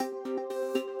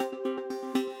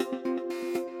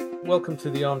Welcome to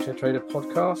the Armchair Trader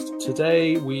podcast.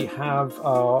 Today we have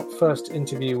our first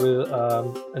interview with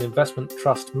an investment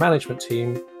trust management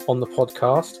team on the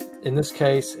podcast. In this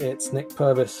case, it's Nick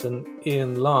Purvis and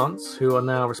Ian Lance, who are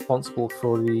now responsible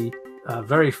for the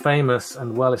very famous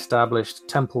and well-established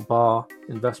Temple Bar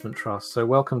Investment Trust. So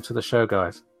welcome to the show,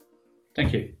 guys.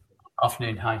 Thank you.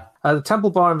 Afternoon, hi. The Temple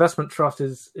Bar Investment Trust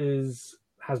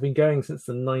has been going since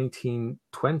the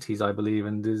 1920s, I believe,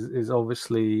 and is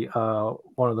obviously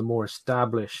one of the more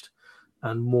established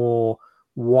and more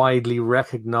widely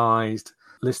recognized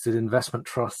listed investment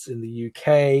trusts in the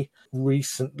UK.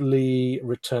 Recently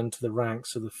returned to the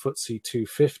ranks of the FTSE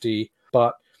 250,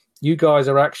 but you guys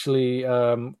are actually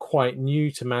quite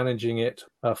new to managing it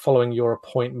following your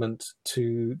appointment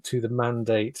to the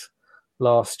mandate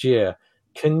last year.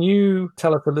 Can you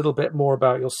tell us a little bit more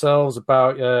about yourselves,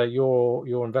 about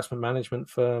your investment management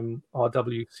firm,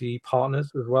 RWC Partners,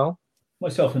 as well?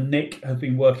 Myself and Nick have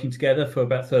been working together for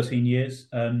about 13 years.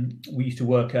 We used to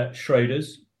work at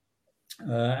Schroders,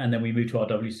 and then we moved to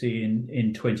RWC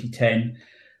in 2010.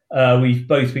 We've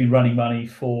both been running money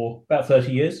for about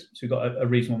 30 years, so we've got a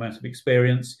reasonable amount of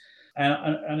experience.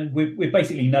 And we're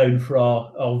basically known for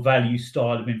our value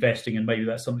style of investing, and maybe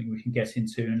that's something we can get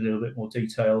into in a little bit more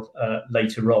detail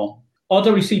later on.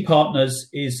 RWC Partners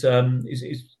is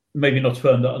maybe not a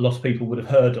firm that a lot of people would have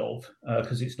heard of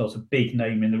because it's not a big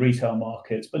name in the retail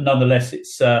markets, but nonetheless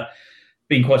it's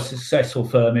been quite a successful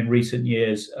firm in recent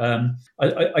years.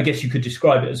 I guess you could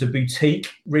describe it as a boutique.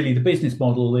 Really, the business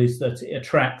model is that it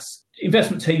attracts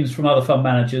investment teams from other fund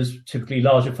managers, typically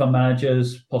larger fund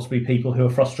managers, possibly people who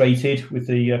are frustrated with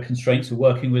the constraints of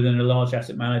working within a large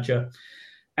asset manager.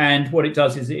 And what it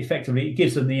does is it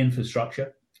gives them the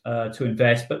infrastructure to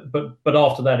invest, but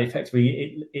after that,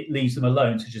 effectively, it leaves them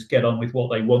alone to just get on with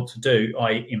what they want to do,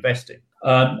 i.e. investing.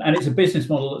 And it's a business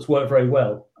model that's worked very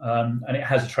well, and it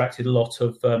has attracted a lot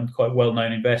of quite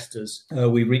well-known investors.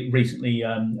 We recently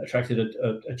attracted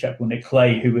a chap called Nick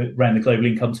Clay, who ran the global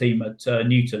income team at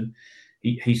Newton.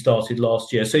 He started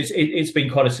last year. So it's been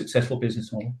quite a successful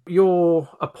business model. Your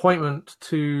appointment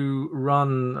to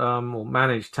run or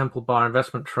manage Temple Bar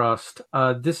Investment Trust,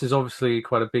 this is obviously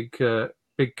quite a big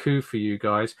coup for you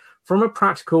guys. From a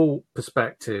practical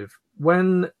perspective,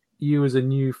 when you as a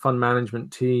new fund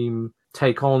management team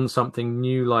take on something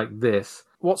new like this,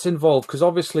 what's involved? Because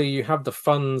obviously you have the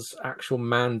fund's actual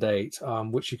mandate,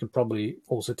 which you can probably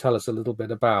also tell us a little bit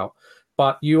about.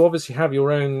 But you obviously have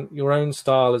your own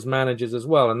style as managers as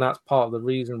well, and that's part of the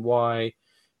reason why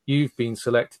you've been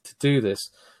selected to do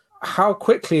this. How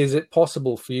quickly is it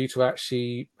possible for you to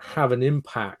actually have an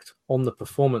impact on the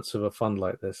performance of a fund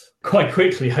like this? Quite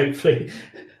quickly, hopefully.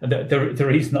 The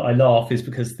reason that I laugh is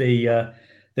because the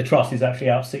trust is actually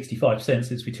out 65%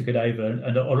 since we took it over,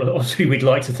 and obviously we'd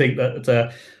like to think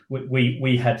that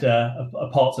we had a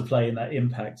part to play in that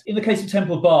impact. In the case of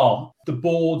Temple Bar, the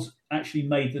board actually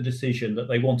made the decision that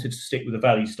they wanted to stick with the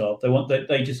value style.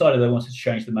 They decided they wanted to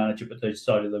change the manager, but they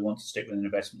decided they wanted to stick with an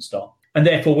investment style. And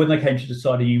therefore, when they came to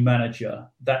decide a new manager,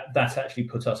 that actually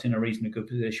put us in a reasonably good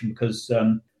position because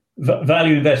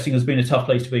value investing has been a tough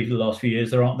place to be for the last few years.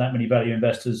 There aren't that many value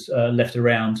investors left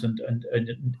around,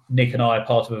 and Nick and I are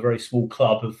part of a very small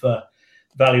club of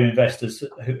value investors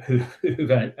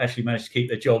who've actually managed to keep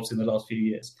their jobs in the last few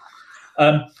years.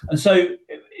 And so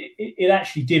it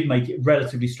actually did make it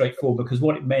relatively straightforward, because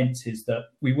what it meant is that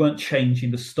we weren't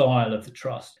changing the style of the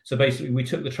trust. So basically, we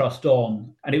took the trust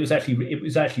on, and it was actually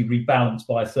rebalanced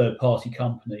by a third-party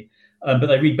company. But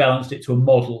they rebalanced it to a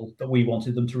model that we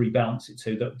wanted them to rebalance it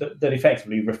to, that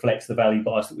effectively reflects the value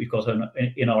bias that we've got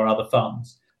in our other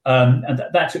funds. And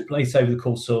that took place over the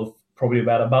course of probably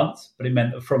about a month, but it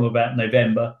meant that from about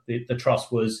November, the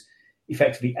trust was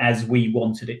effectively as we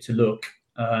wanted it to look.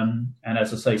 And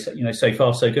as I say, so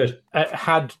far, so good. It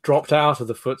had dropped out of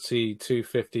the FTSE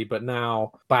 250, but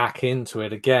now back into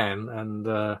it again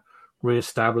and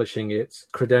re-establishing its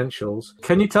credentials.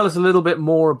 Can you tell us a little bit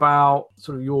more about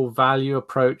sort of your value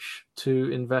approach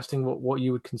to investing, what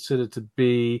you would consider to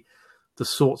be the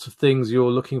sorts of things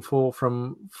you're looking for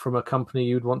from a company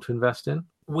you'd want to invest in?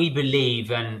 We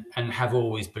believe and have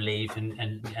always believed,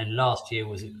 and last year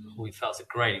we felt a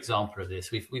great example of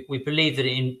this. We believe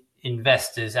that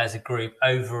investors as a group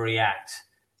overreact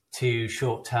to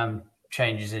short-term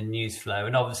changes in news flow,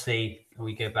 and obviously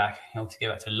we go back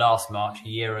to last March, a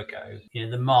year ago.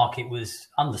 The market was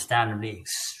understandably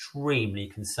extremely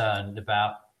concerned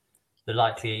about the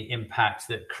likely impact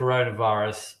that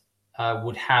coronavirus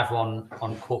would have on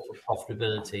corporate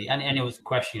profitability. And it was a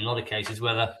question in a lot of cases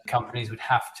whether companies would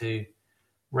have to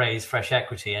raise fresh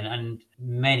equity. And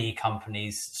many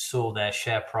companies saw their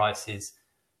share prices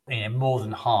more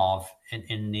than half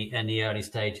in the early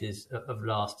stages of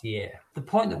last year. The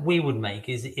point that we would make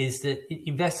is that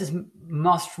investors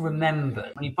must remember,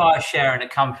 when you buy a share in a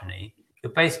company,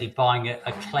 you're basically buying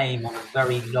a claim on a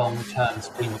very long-term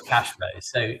stream of cash flow.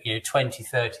 So, 20,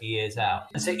 30 years out.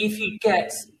 And so if you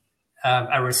get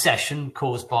a recession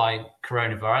caused by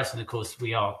coronavirus, and of course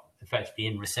we are effectively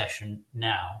in recession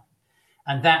now,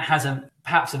 and that has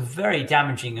perhaps a very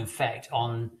damaging effect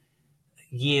on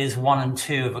years 1 and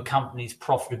 2 of a company's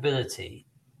profitability.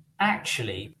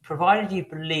 Actually, provided you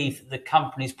believe that the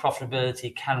company's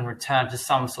profitability can return to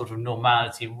some sort of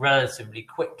normality relatively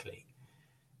quickly,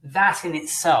 that in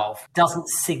itself doesn't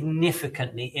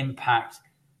significantly impact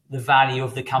the value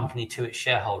of the company to its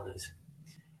shareholders.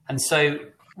 And so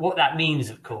what that means,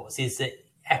 of course, is that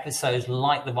episodes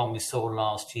like the one we saw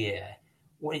last year,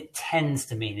 what it tends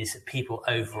to mean is that people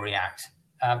overreact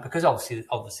because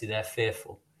obviously they're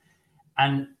fearful.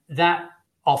 And that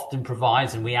often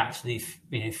provides, and we actually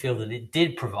feel that it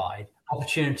did provide,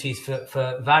 opportunities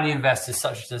for value investors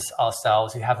such as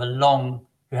ourselves who have a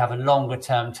longer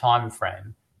term time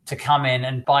frame to come in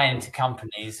and buy into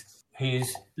companies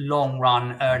whose long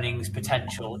run earnings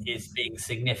potential is being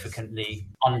significantly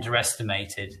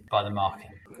underestimated by the market.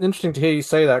 Interesting to hear you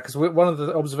say that, because one of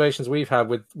the observations we've had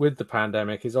with the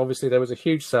pandemic is obviously there was a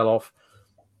huge sell-off.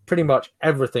 Pretty much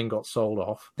everything got sold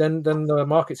off. Then the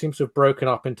market seems to have broken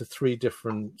up into 3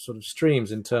 different sort of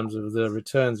streams in terms of the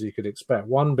returns you could expect.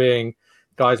 One being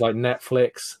guys like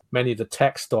Netflix, many of the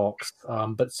tech stocks,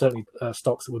 but certainly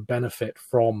stocks that would benefit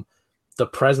from the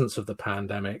presence of the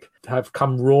pandemic, have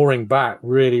come roaring back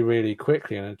really, really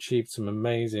quickly and achieved some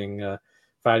amazing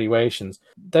valuations.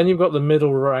 Then you've got the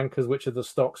middle rankers, which are the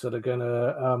stocks that are going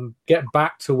to get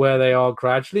back to where they are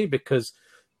gradually, because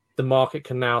the market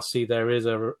can now see there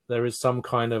is some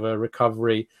kind of a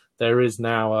recovery. There is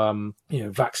now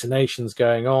vaccinations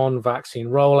going on, vaccine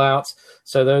rollouts.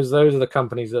 So those are the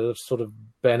companies that have sort of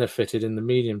benefited in the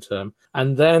medium term.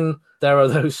 And then there are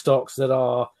those stocks that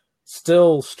are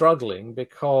still struggling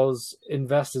because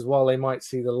investors, while they might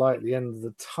see the light at the end of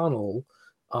the tunnel,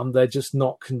 they're just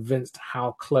not convinced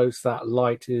how close that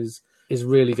light is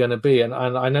really going to be. And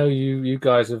I know you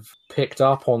guys have picked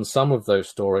up on some of those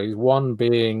stories, one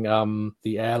being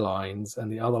the airlines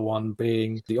and the other one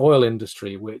being the oil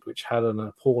industry, which had an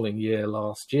appalling year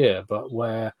last year, but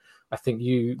where I think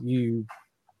you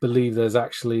believe there's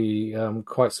actually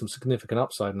quite some significant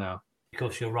upside now. Of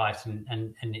course, you're right.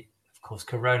 And it, of course,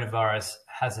 coronavirus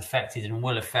has affected and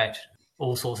will affect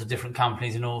all sorts of different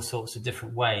companies in all sorts of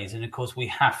different ways. And of course, we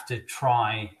have to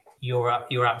try. You're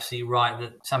absolutely right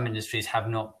that some industries have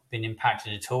not been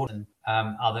impacted at all, and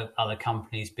other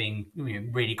companies being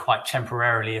really quite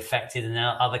temporarily affected, and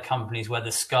other companies where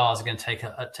the scars are going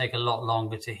to take a lot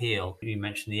longer to heal. You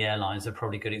mentioned the airlines are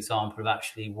probably a good example of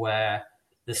actually where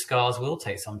the scars will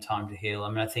take some time to heal. I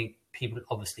mean, I think people,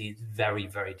 obviously, it's very,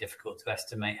 very difficult to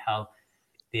estimate how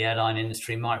the airline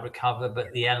industry might recover,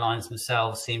 but the airlines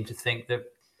themselves seem to think that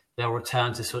they'll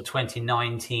return to sort of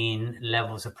 2019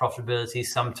 levels of profitability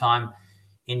sometime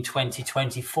in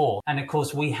 2024. And of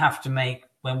course, we have to make,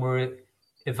 when we're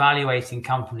evaluating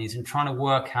companies and trying to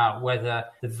work out whether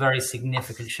the very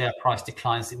significant share price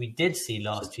declines that we did see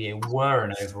last year were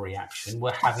an overreaction,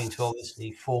 we're having to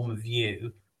obviously form a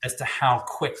view as to how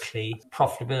quickly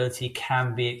profitability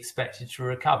can be expected to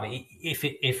recover, if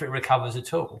it recovers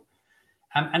at all.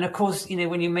 And of course,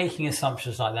 when you're making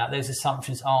assumptions like that, those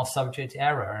assumptions are subject to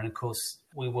error. And of course,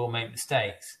 we will make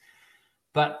mistakes.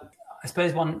 But I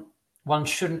suppose one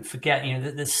shouldn't forget,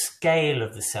 that the scale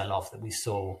of the sell-off that we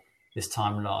saw this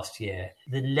time last year,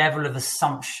 the level of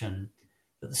assumption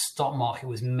that the stock market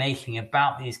was making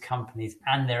about these companies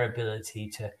and their ability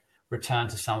to return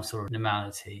to some sort of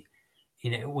normality,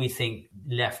 we think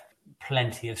left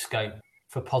plenty of scope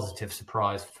for positive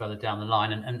surprise further down the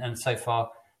line. And so far,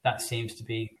 that seems to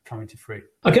be coming to fruit.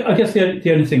 I guess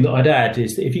the only thing that I'd add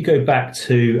is that if you go back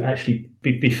to actually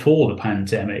before the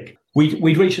pandemic,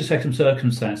 we'd reached a set of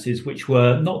circumstances which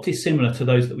were not dissimilar to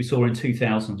those that we saw in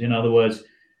 2000. In other words,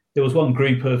 there was one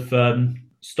group of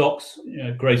stocks,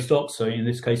 growth stocks, so in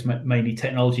this case mainly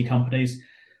technology companies,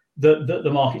 that the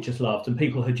market just loved, and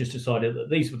people had just decided that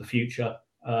these were the future,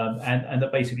 and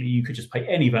that basically you could just pay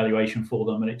any valuation for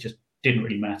them and it just didn't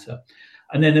really matter.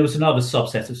 And then there was another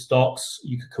subset of stocks,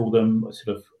 you could call them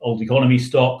sort of old economy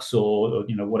stocks or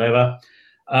whatever,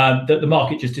 that the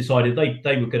market just decided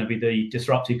they were going to be the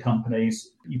disruptive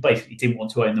companies. You basically didn't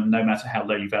want to own them no matter how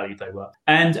lowly valued they were.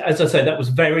 And as I say, that was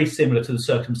very similar to the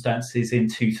circumstances in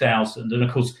 2000. And of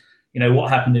course, what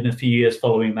happened in a few years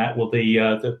following that? Well,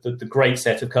 the great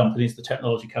set of companies, the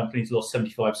technology companies, lost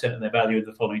 75% of their value in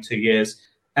the following 2 years.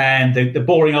 And the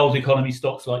boring old economy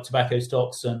stocks like tobacco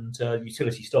stocks and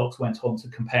utility stocks went on to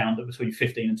compound at between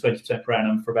 15 and 20% per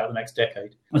annum for about the next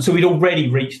decade. And so we'd already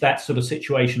reached that sort of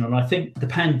situation. And I think the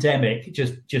pandemic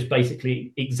just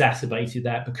basically exacerbated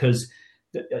that, because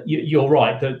you're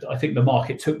right. I think the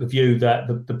market took the view that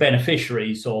the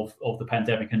beneficiaries of the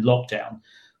pandemic and lockdown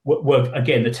were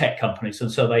again the tech companies,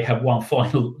 and so they have one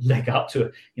final leg up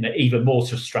to even more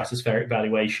stratospheric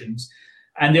valuations.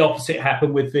 And the opposite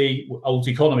happened with the old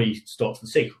economy stocks, the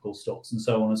cyclical stocks, and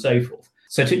so on and so forth.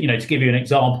 So to give you an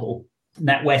example,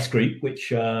 NatWest Group,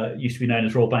 which used to be known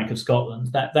as Royal Bank of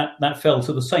Scotland, that fell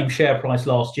to the same share price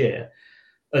last year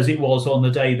as it was on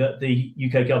the day that the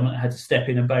UK government had to step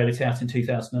in and bail it out in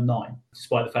 2009,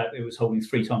 despite the fact that it was holding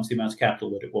 3 times the amount of capital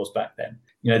that it was back then.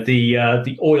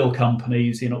 The oil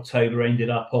companies in October ended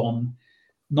up on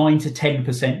 9 to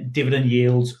 10% dividend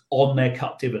yields on their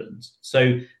cut dividends.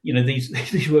 So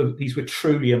these were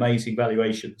truly amazing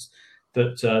valuations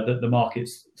that the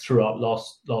markets threw up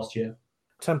last year.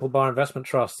 Temple Bar Investment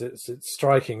Trust. It's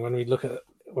striking when we look at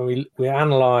we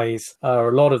analyze a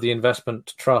lot of the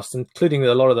investment trusts, including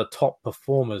a lot of the top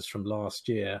performers from last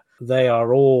year. They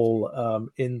are all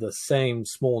in the same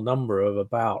small number of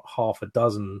about half a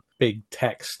dozen big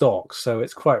tech stocks. So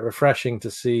it's quite refreshing to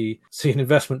see an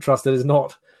investment trust that is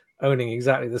not owning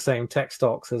exactly the same tech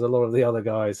stocks as a lot of the other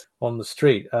guys on the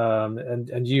street.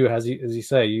 And you, as you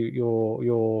say,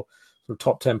 your sort of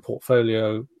top 10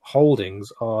 portfolio holdings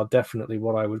are definitely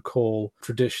what I would call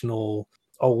traditional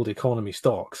old economy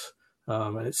stocks.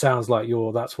 And it sounds like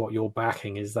that's what you're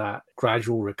backing, is that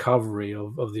gradual recovery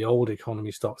of the old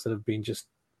economy stocks that have been just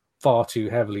far too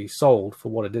heavily sold for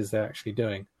what it is they're actually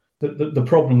doing. The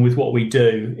problem with what we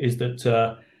do is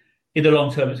that in the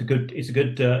long term, it's a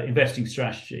good investing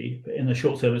strategy, but in the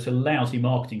short term, it's a lousy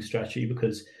marketing strategy,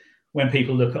 because when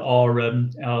people look at our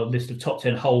list of top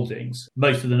 10 holdings,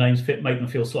 most of the names make them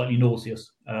feel slightly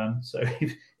nauseous. So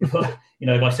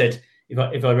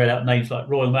if I read out names like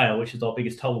Royal Mail, which is our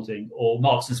biggest holding, or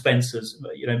Marks and Spencer's,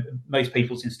 most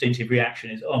people's instinctive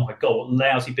reaction is, "Oh my God, what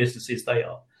lousy businesses they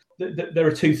are." There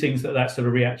are 2 things that sort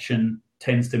of reaction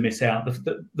tends to miss out.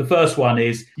 The first one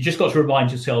is you just got to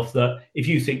remind yourself that if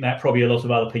you think that, probably a lot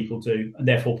of other people do, and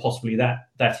therefore possibly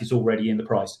that is already in the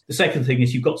price. The second thing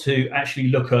is you've got to actually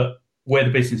look at where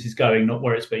the business is going, not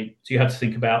where it's been. So you have to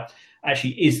think about,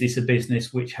 actually, is this a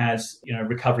business which has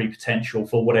recovery potential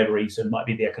for whatever reason? Might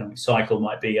be the economic cycle,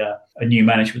 might be a new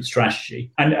management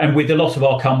strategy. And with a lot of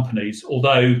our companies,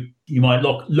 although you might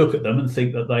look at them and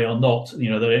think that they are not, they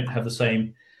don't have the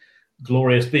same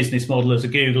glorious business model as a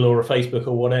Google or a Facebook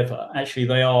or whatever, actually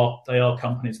they are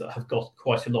companies that have got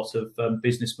quite a lot of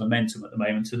business momentum at the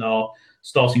moment and are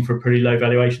starting from pretty low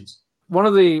valuations. One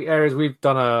of the areas we've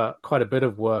done quite a bit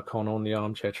of work on the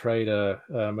Armchair Trader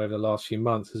over the last few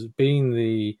months has been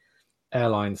the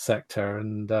airline sector.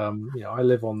 And I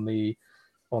live on the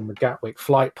Gatwick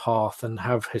flight path and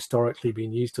have historically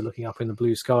been used to looking up in the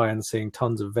blue sky and seeing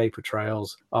tons of vapor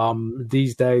trails.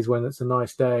 These days, when it's a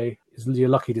nice day, you're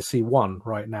lucky to see one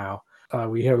right now.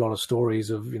 We hear a lot of stories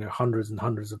of hundreds and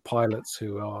hundreds of pilots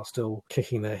who are still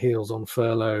kicking their heels on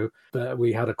furlough.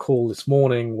 We had a call this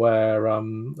morning where a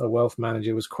wealth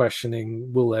manager was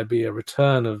questioning, will there be a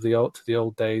return to the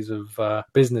old days of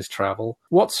business travel?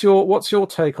 What's your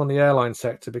take on the airline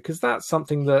sector? Because that's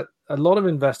something that a lot of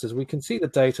investors, we can see the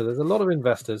data. There's a lot of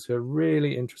investors who are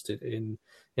really interested in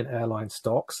airline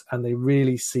stocks, and they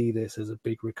really see this as a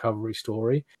big recovery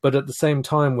story. But at the same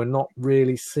time, we're not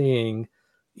really seeing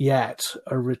yet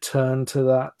a return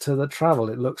to the travel.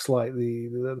 It looks like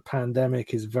the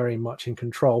pandemic is very much in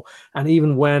control, and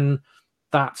even when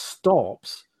that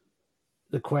stops,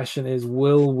 the question is,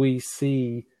 will we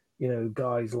see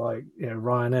guys like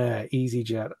Ryanair,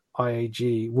 EasyJet,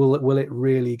 IAG, will it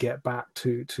really get back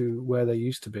to where they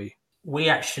used to be? We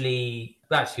actually,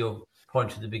 that's your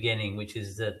point at the beginning, which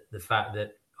is that the fact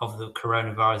that of the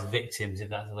coronavirus victims, if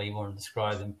that's the way you want to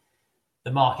describe them,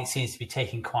 the market seems to be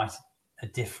taking quite a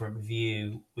different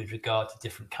view with regard to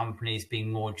different companies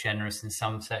being more generous in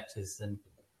some sectors than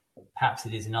perhaps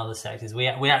it is in other sectors. We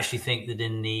actually think that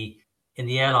in the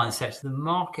airline sector, the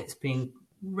market's being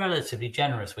relatively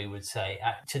generous, we would say,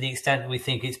 to the extent that we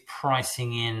think it's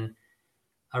pricing in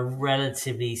a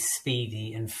relatively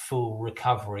speedy and full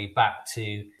recovery back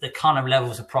to the kind of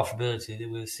levels of profitability that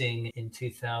we were seeing in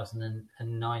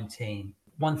 2019.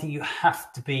 One thing you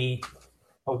have to be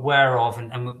aware of,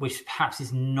 and which perhaps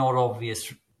is not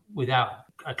obvious without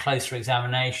a closer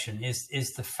examination,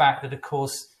 is the fact that, of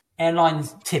course,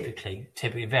 airlines typically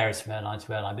varies from airline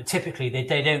to airline, but typically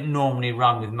they don't normally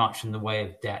run with much in the way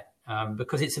of debt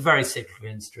because it's a very cyclical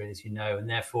industry, as you know, and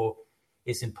therefore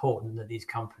it's important that these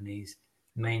companies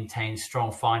maintain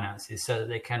strong finances so that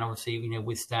they can obviously,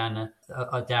 withstand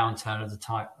a downturn of the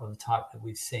type that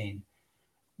we've seen.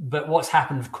 But what's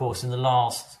happened, of course, in the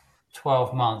last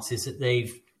 12 months is that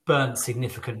they've burnt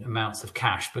significant amounts of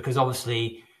cash, because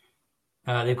obviously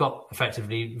they've got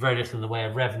effectively very little in the way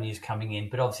of revenues coming in,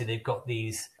 but obviously they've got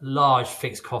these large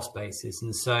fixed cost bases.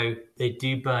 And so they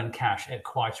do burn cash at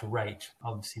quite a rate,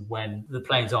 obviously, when the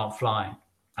planes aren't flying.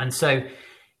 And so,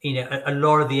 a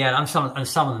lot of the airlines, some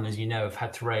of them, as you know, have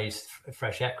had to raise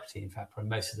fresh equity. In fact, probably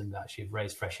most of them actually have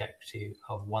raised fresh equity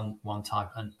of one type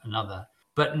and another.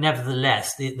 But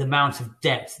nevertheless, the amount of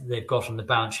debt they've got on the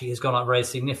balance sheet has gone up very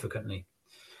significantly.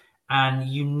 And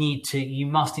you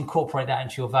must incorporate that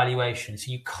into your valuation.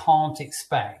 So you can't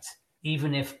expect,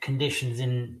 even if conditions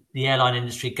in the airline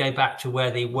industry go back to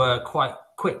where they were quite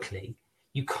quickly,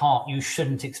 you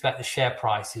shouldn't expect the share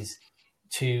prices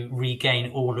to regain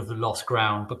all of the lost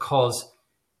ground, because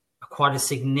quite a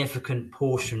significant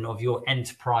portion of your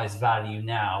enterprise value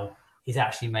now is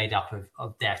actually made up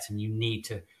of debt, and you need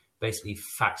to basically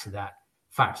factor that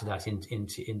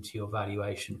into your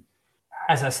valuation.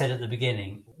 As I said at the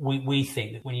beginning, we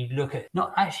think that when you look at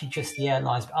not actually just the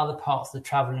airlines, but other parts of the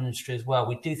travel industry as well,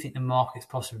 we do think the market's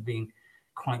possibly being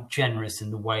quite generous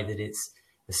in the way that it's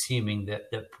assuming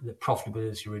that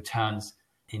profitability returns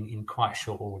in quite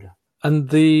short order. And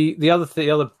the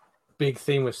other big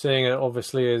theme we're seeing,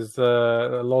 obviously, is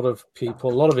a lot of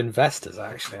people, a lot of investors,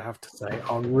 actually, I have to say,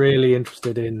 are really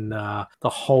interested in the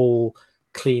whole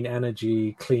clean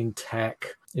energy, clean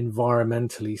tech,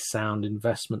 environmentally sound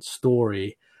investment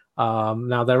story.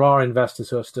 Now, there are investors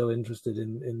who are still interested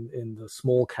in the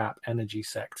small cap energy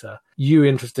sector. You,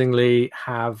 interestingly,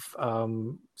 have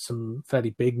some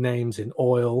fairly big names in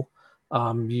oil.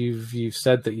 You've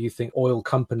said that you think oil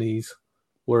companies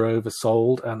were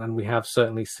oversold, and we have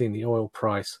certainly seen the oil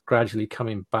price gradually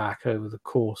coming back over the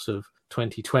course of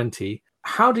 2020.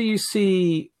 How do you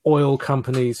see oil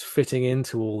companies fitting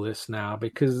into all this now?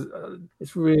 Because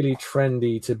it's really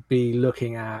trendy to be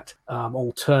looking at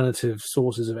alternative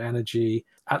sources of energy.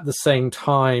 At the same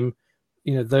time,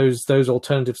 those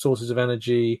alternative sources of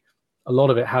energy, a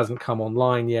lot of it hasn't come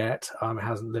online yet. It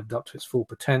hasn't lived up to its full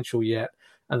potential yet.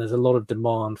 And there's a lot of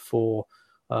demand for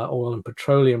oil and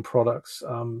petroleum products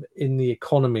in the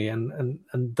economy. And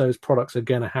those products are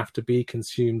going to have to be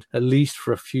consumed at least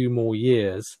for a few more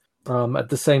years. At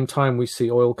the same time, we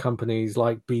see oil companies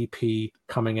like BP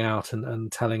coming out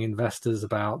and telling investors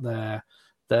about their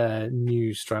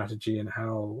new strategy and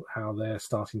how they're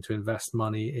starting to invest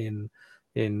money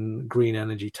in green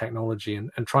energy technology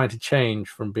and trying to change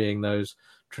from being those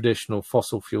traditional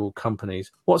fossil fuel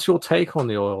companies. What's your take on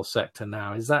the oil sector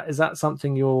now? Is that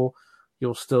something you're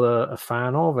still a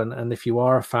fan of? And if you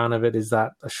are a fan of it, is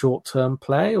that a short-term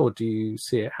play, or do you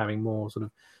see it having more sort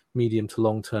of medium to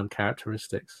long-term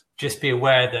characteristics? Just be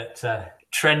aware that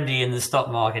trendy in the stock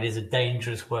market is a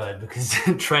dangerous word, because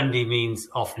trendy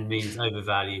often means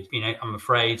overvalued. I'm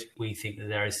afraid we think that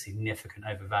there is significant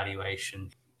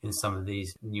overvaluation in some of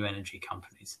these new energy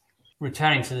companies.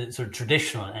 Returning to the sort of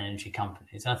traditional energy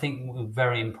companies, I think a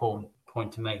very important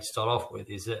point to make to start off with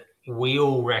is that we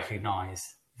all recognize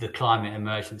the climate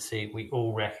emergency. We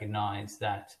all recognize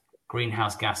that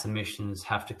greenhouse gas emissions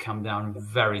have to come down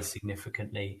very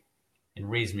significantly in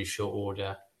reasonably short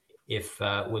order if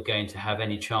we're going to have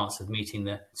any chance of meeting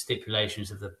the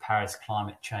stipulations of the Paris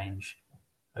Climate Change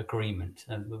Agreement,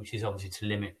 which is obviously to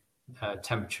limit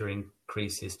temperature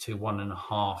increases to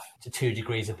 1.5 to 2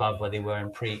 degrees above where they were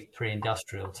in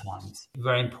pre-industrial times.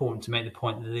 Very important to make the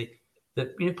point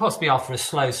that possibly after a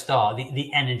slow start,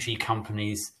 the energy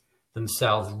companies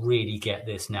themselves really get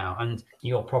this now. And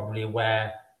you're probably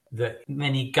aware that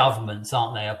many governments,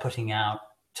 aren't they, are putting out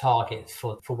targets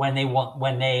for when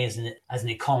they as an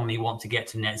economy want to get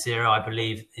to net zero. I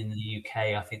believe in the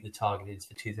UK, I think the target is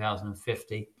for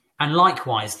 2050. And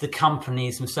likewise, the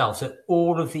companies themselves, so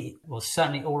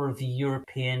certainly all of the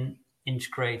European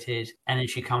integrated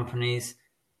energy companies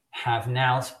have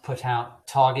now put out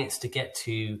targets to get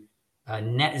to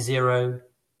net zero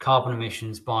carbon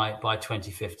emissions by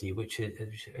 2050, which,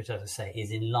 as I say,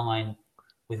 is in line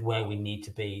with where we need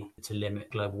to be to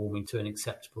limit global warming to an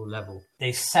acceptable level.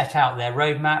 They've set out their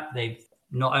roadmap. They've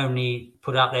not only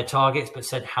put out their targets, but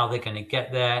said how they're going to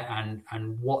get there and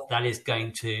what that is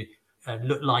going to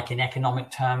look like in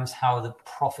economic terms, how are the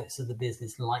profits of the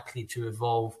business likely to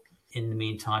evolve in the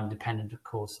meantime, dependent, of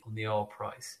course, on the oil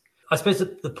price. I suppose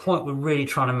the point we're really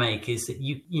trying to make is that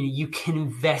you can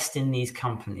invest in these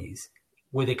companies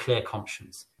with a clear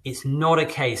conscience. It's not a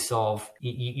case of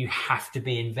you have to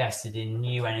be invested in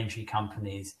new energy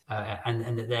companies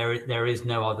and that there is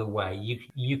no other way.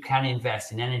 You can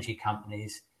invest in energy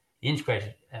companies the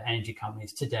integrated energy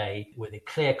companies today with a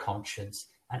clear conscience,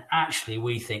 and actually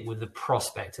we think with the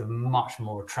prospect of much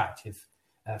more attractive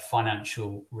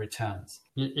financial returns.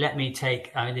 Let me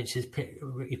take,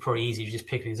 it's probably easy to just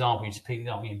pick an example. You just pick an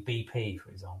example in BP, for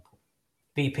example.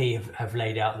 BP have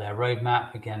laid out their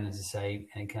roadmap. Again, as I say,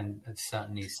 and again, have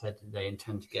certainly said that they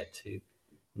intend to get to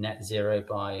net zero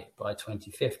by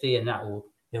 2050, and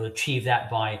they'll achieve that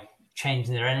by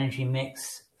changing their energy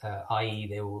mix, i.e.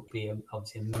 there will be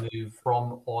obviously a move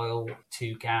from oil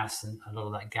to gas, and a lot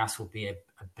of that gas will be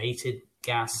abated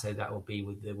gas, so that will be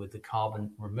with the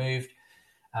carbon removed.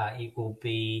 It will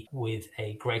be with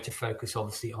a greater focus,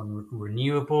 obviously, on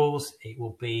renewables. It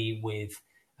will be with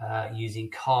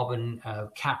using carbon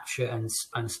capture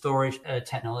and storage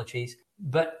technologies.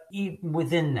 But even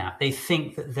within that, they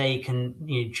think that they can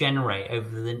generate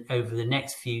over the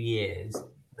next few years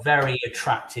very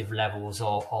attractive levels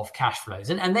of cash flows,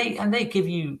 and they give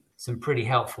you some pretty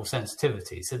helpful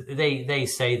sensitivities. So they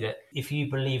say that if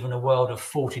you believe in a world of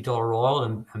 $40 oil,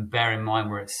 and bear in mind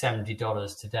we're at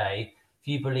 $70 today, if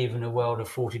you believe in a world of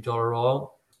 $40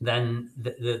 oil, then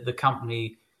the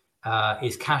company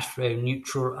is cash flow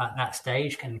neutral at that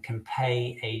stage and can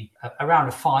pay around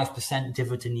a 5%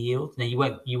 dividend yield. Now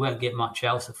you won't get much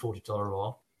else at $40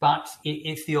 oil. But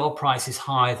if the oil price is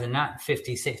higher than that,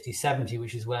 50, 60, 70,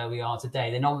 which is where we are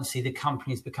today, then obviously the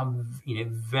company's become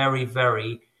very,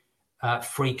 very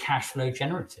free cash flow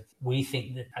generative. We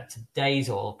think that at today's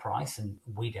oil price, and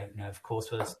we don't know, of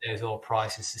course, whether today's oil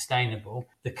price is sustainable,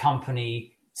 the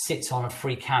company sits on a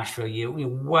free cash flow yield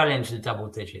well into the double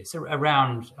digits,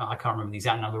 around, I can't remember the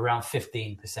exact number, around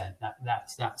 15%.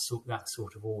 That's that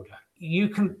sort of order. You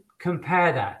can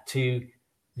compare that to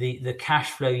the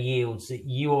cash flow yields that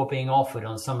you are being offered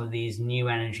on some of these new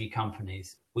energy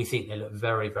companies. We think they look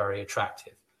very, very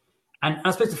attractive. And I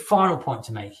suppose the final point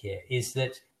to make here is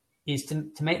to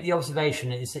make the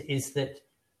observation is that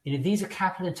these are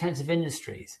capital intensive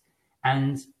industries,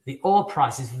 and the oil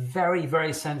price is very,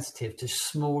 very sensitive to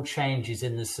small changes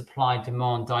in the supply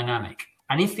demand dynamic.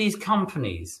 And if these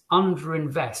companies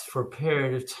underinvest for a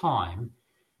period of time,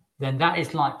 then that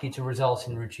is likely to result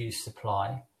in reduced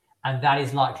supply. And that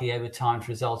is likely over time to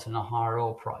result in a higher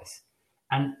oil price.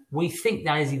 And we think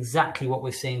that is exactly what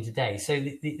we're seeing today. So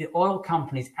the oil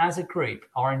companies as a group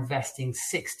are investing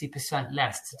 60%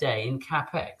 less today in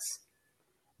CapEx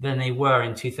than they were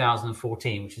in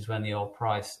 2014, which is when the oil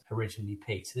price originally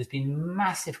peaked. So there's been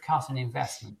massive cut in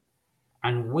investment.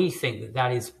 And we think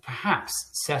that is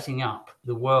perhaps setting up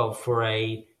the world for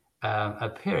a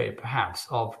period perhaps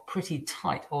of pretty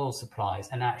tight oil supplies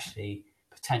and actually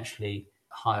potentially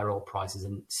higher oil prices,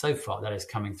 and so far that is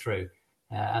coming through.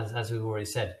 As we've already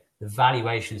said, the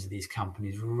valuations of these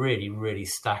companies really, really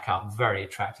stack up very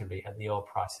attractively at the oil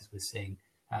prices we're seeing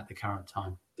at the current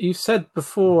time. You said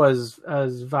before, as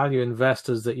value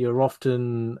investors, that you're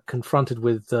often confronted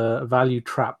with a value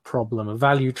trap problem. A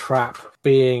value trap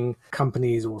being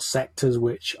companies or sectors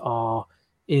which are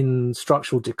in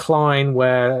structural decline,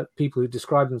 where people who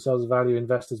describe themselves as value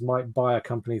investors might buy a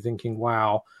company thinking,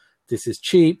 wow, this is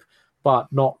cheap, but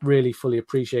not really fully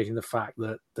appreciating the fact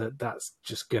that that's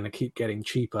just going to keep getting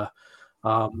cheaper.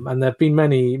 And there have been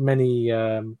many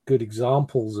good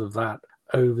examples of that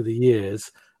over the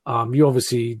years. You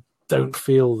obviously don't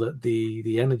feel that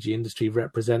the energy industry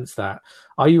represents that.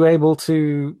 Are you able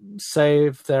to say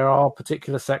if there are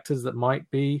particular sectors that might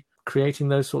be creating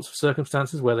those sorts of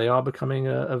circumstances where they are becoming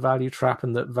a value trap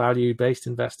and that value-based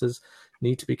investors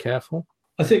need to be careful?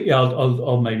 I think, yeah,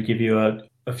 I'll maybe give you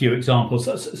a few examples.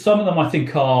 Some of them I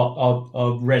think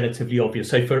are relatively obvious.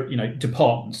 So for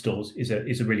department stores is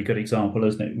a really good example,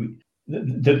 isn't it?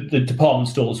 The department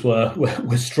stores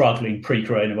were struggling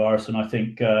pre-coronavirus, and I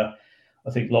think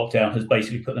lockdown has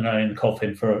basically put the nail in the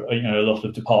coffin for a lot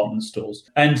of department stores.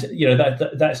 And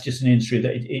that's just an industry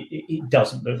that it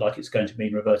doesn't look like it's going to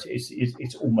mean reverted.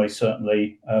 It's almost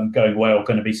certainly going away or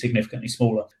going to be significantly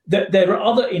smaller. There are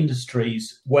other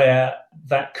industries where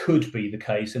that could be the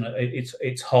case, and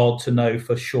it's hard to know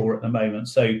for sure at the moment.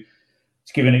 So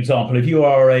to give an example, if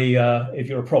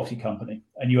you're a property company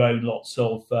and you own lots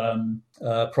of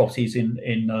properties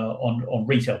on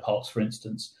retail parks, for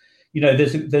instance,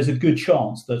 there's a good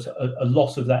chance that a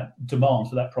lot of that demand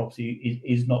for that property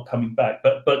is not coming back,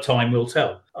 but time will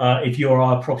tell. If you're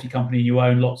a property company and you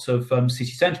own lots of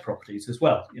city centre properties as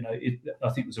well, I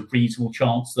think there's a reasonable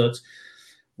chance that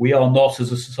we are not,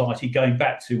 as a society, going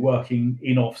back to working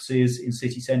in offices in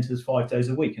city centres 5 days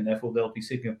a week, and therefore there'll be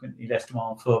significantly less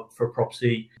demand for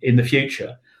property in the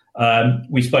future.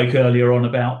 We spoke earlier on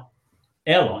about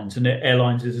airlines, and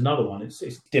airlines is another one. It's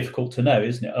difficult to know,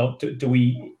 isn't it? Do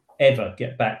we ever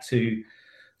get back to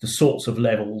the sorts of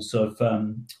levels of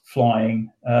flying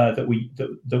that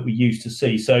we used to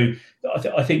see. So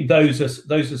I think those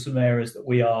are some areas that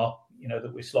we are,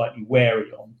 that we're slightly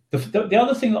wary on. The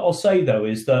other thing that I'll say though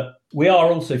is that we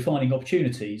are also finding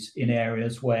opportunities in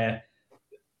areas where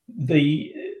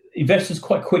the investors are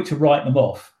quite quick to write them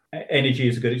off. Energy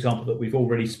is a good example that we've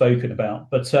already spoken about.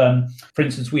 But for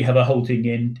instance, we have a holding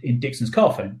in Dixon's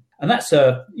Carphone. And that's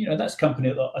a company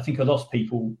that I think a lot of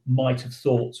people might have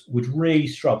thought would really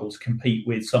struggle to compete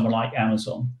with someone like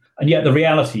Amazon. And yet the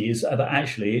reality is that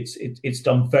actually it's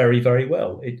done very, very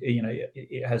well.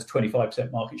 It has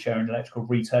 25% market share in electrical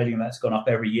retailing, and that's gone up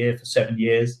every year for 7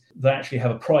 years. They actually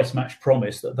have a price match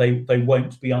promise that they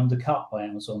won't be undercut by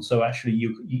Amazon. So actually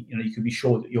you can be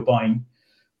sure that you're buying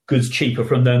goods cheaper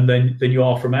from them than you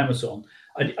are from Amazon.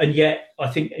 And yet I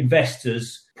think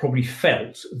investors probably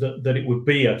felt that it would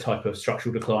be a type of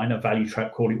structural decline, a value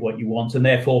trap, call it what you want, and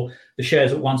therefore the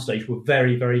shares at one stage were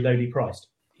very, very lowly priced.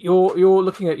 You're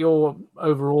looking at your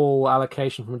overall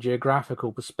allocation from a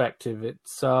geographical perspective.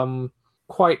 It's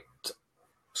quite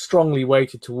strongly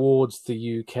weighted towards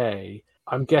the UK.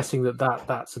 I'm guessing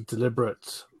that's a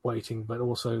deliberate weighting, but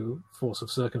also force of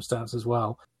circumstance as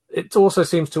well. It also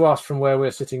seems to us, from where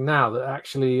we're sitting now, that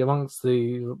actually amongst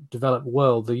the developed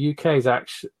world, the UK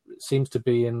seems to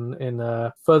be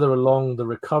in further along the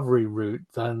recovery route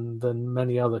than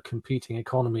many other competing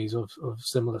economies of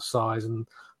similar size and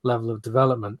level of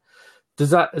development. Is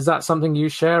that something you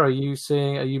share? Are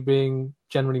you being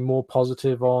generally more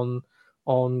positive on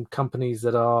companies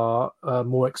that are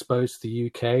more exposed to the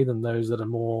UK than those that are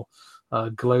more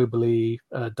globally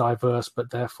diverse, but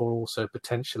therefore also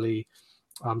potentially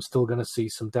still going to see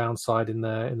some downside in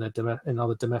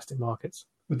other domestic markets?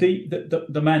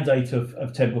 The mandate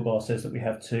of Temple Bar says that we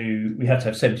have to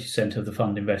have 70% of the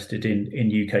fund invested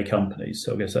in UK companies.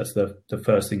 So I guess that's the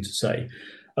first thing to say.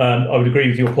 I would agree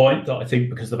with your point that I think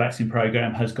because the vaccine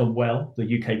program has gone well,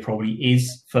 the UK probably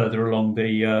is further along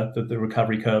the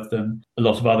recovery curve than a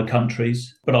lot of other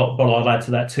countries. But I'll add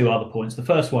to that two other points. The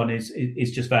first one is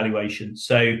just valuation.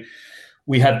 So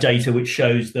we have data which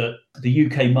shows that the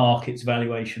UK market's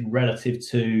valuation relative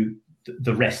to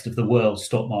the rest of the world's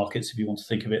stock markets, if you want to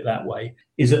think of it that way,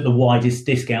 is at the widest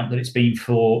discount that it's been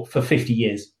for 50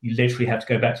 years. You literally have to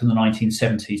go back to the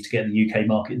 1970s to get the UK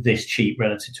market this cheap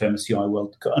relative to MSCI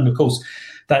World. And of course,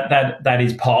 that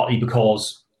is partly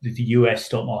because the US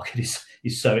stock market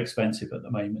is so expensive at the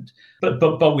moment.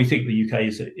 But we think the UK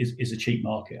is a cheap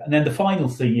market. And then the final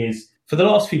thing is, for the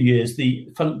last few years,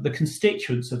 the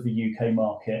constituents of the UK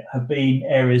market have been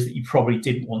areas that you probably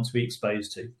didn't want to be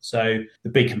exposed to. So the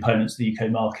big components of the UK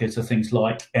market are things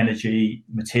like energy,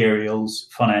 materials,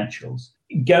 financials.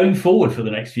 Going forward for the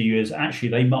next few years, actually,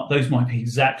 those might be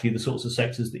exactly the sorts of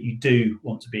sectors that you do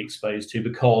want to be exposed to,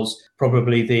 because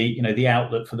probably the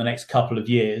outlook for the next couple of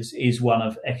years is one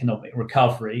of economic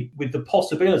recovery, with the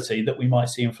possibility that we might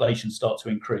see inflation start to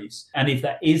increase. And if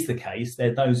that is the case,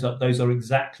 then those are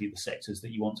exactly the sectors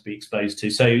that you want to be exposed to.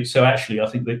 So actually, I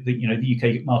think that the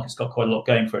UK market's got quite a lot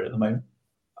going for it at the moment.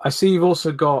 I see you've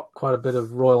also got quite a bit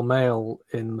of Royal Mail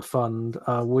in the fund.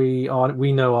 We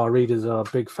know our readers are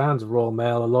big fans of Royal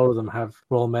Mail. A lot of them have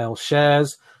Royal Mail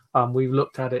shares. We've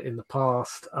looked at it in the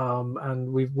past,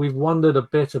 and we've wondered a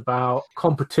bit about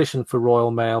competition for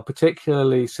Royal Mail,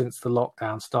 particularly since the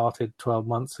lockdown started 12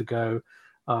 months ago.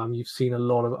 You've seen a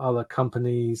lot of other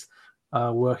companies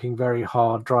working very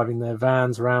hard, driving their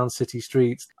vans around city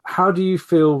streets. How do you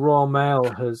feel Royal Mail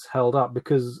has held up?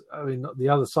 Because I mean, the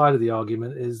other side of the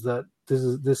argument is that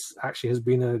this actually has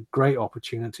been a great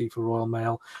opportunity for Royal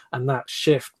Mail, and that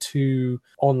shift to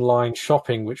online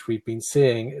shopping, which we've been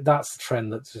seeing, that's a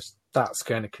trend that's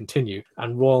going to continue,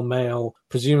 and Royal Mail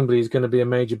presumably is going to be a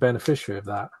major beneficiary of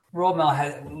that. Royal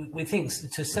Mail we think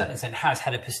to a certain extent has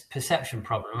had a perception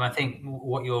problem. I think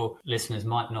what your listeners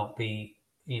might not be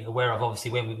aware of,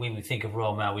 obviously, when we think of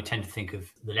Royal Mail, we tend to think of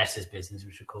the letters business,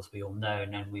 which of course we all know,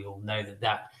 and we all know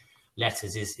that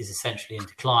letters is essentially in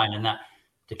decline, and that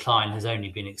decline has only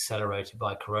been accelerated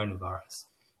by coronavirus.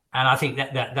 And I think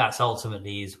that's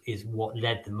ultimately is what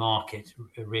led the market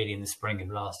really in the spring of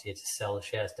last year to sell the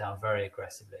shares down very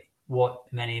aggressively. What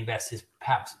many investors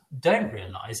perhaps don't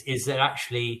realise is that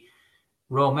actually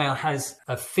Royal Mail has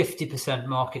a 50%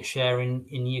 market share in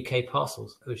UK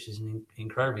parcels, which is an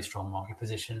incredibly strong market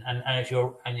position. And as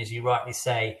you rightly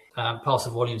say,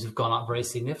 parcel volumes have gone up very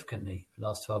significantly the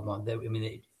last 12 months.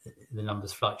 The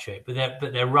numbers fluctuate, but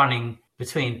they're running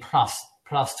between plus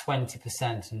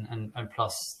 20% and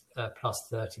plus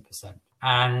 30%.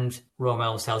 And Royal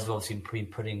Mail Sales have obviously been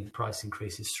putting price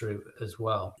increases through as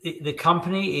well. The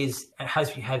company has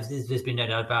there's been no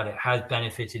doubt about it, has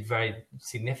benefited very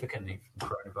significantly from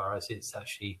coronavirus. It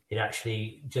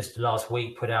actually just last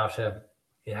week put out a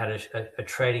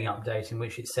trading update in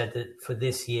which it said that for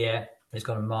this year, it's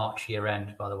got a March year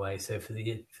end, by the way. So for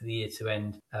the year to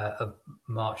end of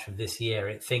March of this year,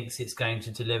 it thinks it's going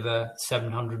to deliver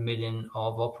 700 million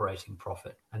of operating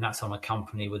profit. And that's on a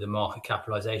company with a market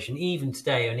capitalization. Even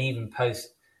today, and even post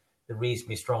the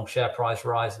reasonably strong share price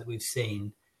rise that we've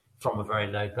seen from a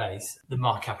very low base, the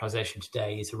market capitalization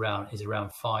today is around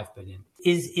 5 billion.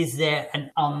 Is there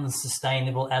an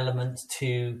unsustainable element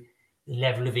to the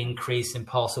level of increase in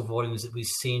parcel volumes that we've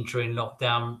seen during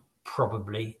lockdown?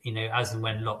 Probably, as and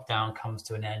when lockdown comes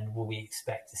to an end, will we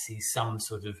expect to see some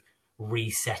sort of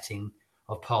resetting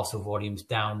of parcel volumes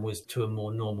downwards to a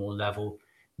more normal level?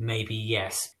 Maybe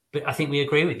yes, but I think we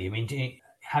agree with you. I mean,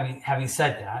 having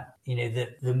said that,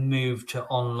 the move to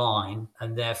online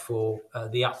and therefore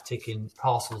the uptick in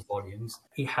parcels volumes,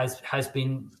 it has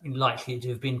been likely to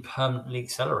have been permanently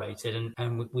accelerated,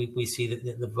 and we see that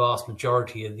the vast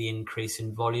majority of the increase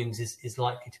in volumes is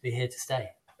likely to be here to stay.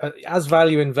 As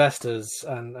value investors,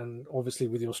 and obviously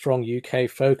with your strong UK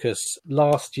focus,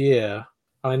 last year,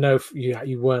 I know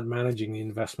you weren't managing the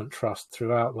investment trust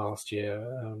throughout last year.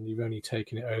 You've only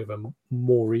taken it over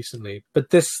more recently.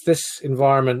 But this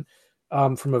environment,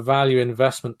 from a value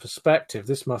investment perspective,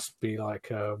 this must be like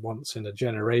a once in a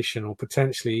generation, or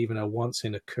potentially even a once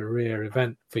in a career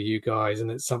event for you guys.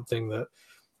 And it's something that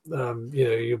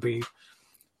you'll be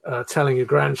telling your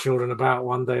grandchildren about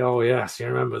one day. Oh yes, you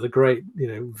remember the great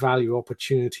value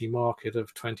opportunity market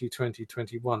of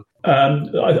 2020-21.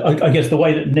 I guess the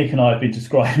way that Nick and I have been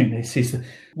describing this is that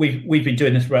we've been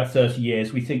doing this for about 30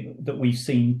 years. We think that we've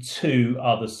seen two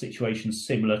other situations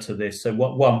similar to this. So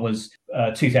one was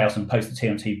 2000 post the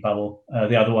TMT bubble.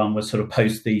 The other one was sort of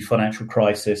post the financial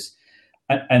crisis.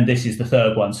 And this is the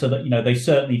third one. So that, they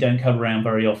certainly don't come around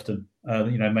very often.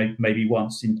 Maybe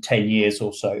once in 10 years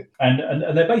or so,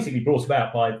 and they're basically brought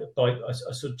about by a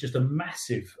sort of just a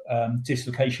massive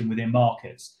dislocation within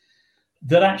markets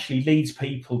that actually leads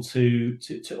people to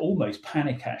almost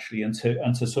panic, actually, and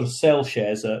to sort of sell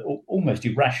shares at almost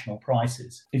irrational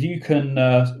prices. If you can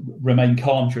remain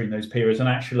calm during those periods and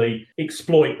actually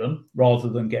exploit them rather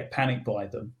than get panicked by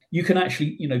them, you can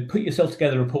actually, put yourself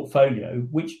together a portfolio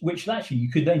which actually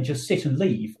you could then just sit and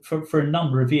leave for a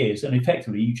number of years, and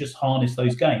effectively you just harness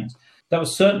those gains. That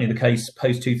was certainly the case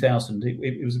post 2000.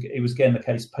 It was again the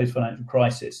case post financial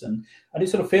crisis, and it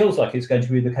sort of feels like it's going to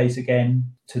be the case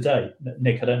again today.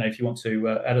 Nick, I don't know if you want to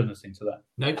add anything to that.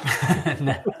 Nope.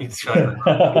 No, it's right.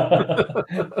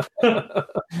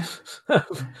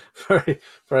 Very,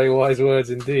 very wise words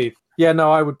indeed. Yeah,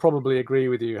 no, I would probably agree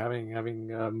with you,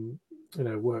 having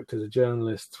worked as a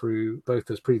journalist through both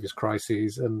those previous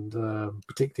crises and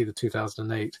particularly the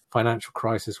 2008 financial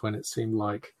crisis, when it seemed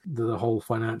like the whole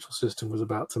financial system was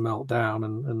about to melt down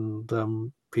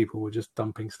and people were just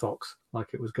dumping stocks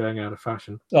like it was going out of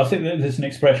fashion. I think that there's an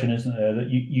expression, isn't there, that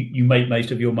you make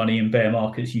most of your money in bear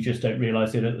markets, you just don't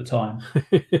realise it at the time.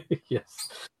 Yes.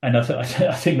 And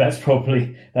I think that's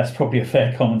probably a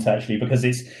fair comment, actually, because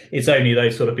it's only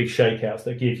those sort of big shakeouts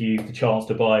that give you the chance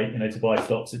to buy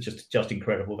stocks at just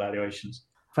incredible valuations.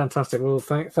 Fantastic. Well,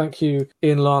 thank you,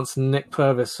 Ian Lance and Nick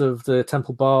Purvis of the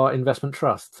Temple Bar Investment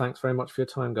Trust. Thanks very much for your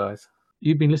time, guys.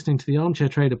 You've been listening to the Armchair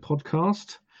Trader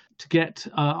podcast. To get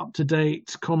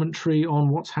up-to-date commentary on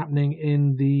what's happening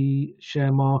in the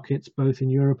share markets, both in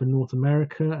Europe and North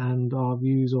America, and our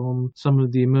views on some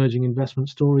of the emerging investment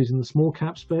stories in the small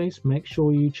cap space, make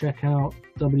sure you check out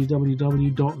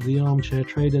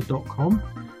www.thearmchairtrader.com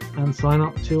and sign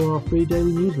up to our free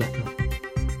daily newsletter.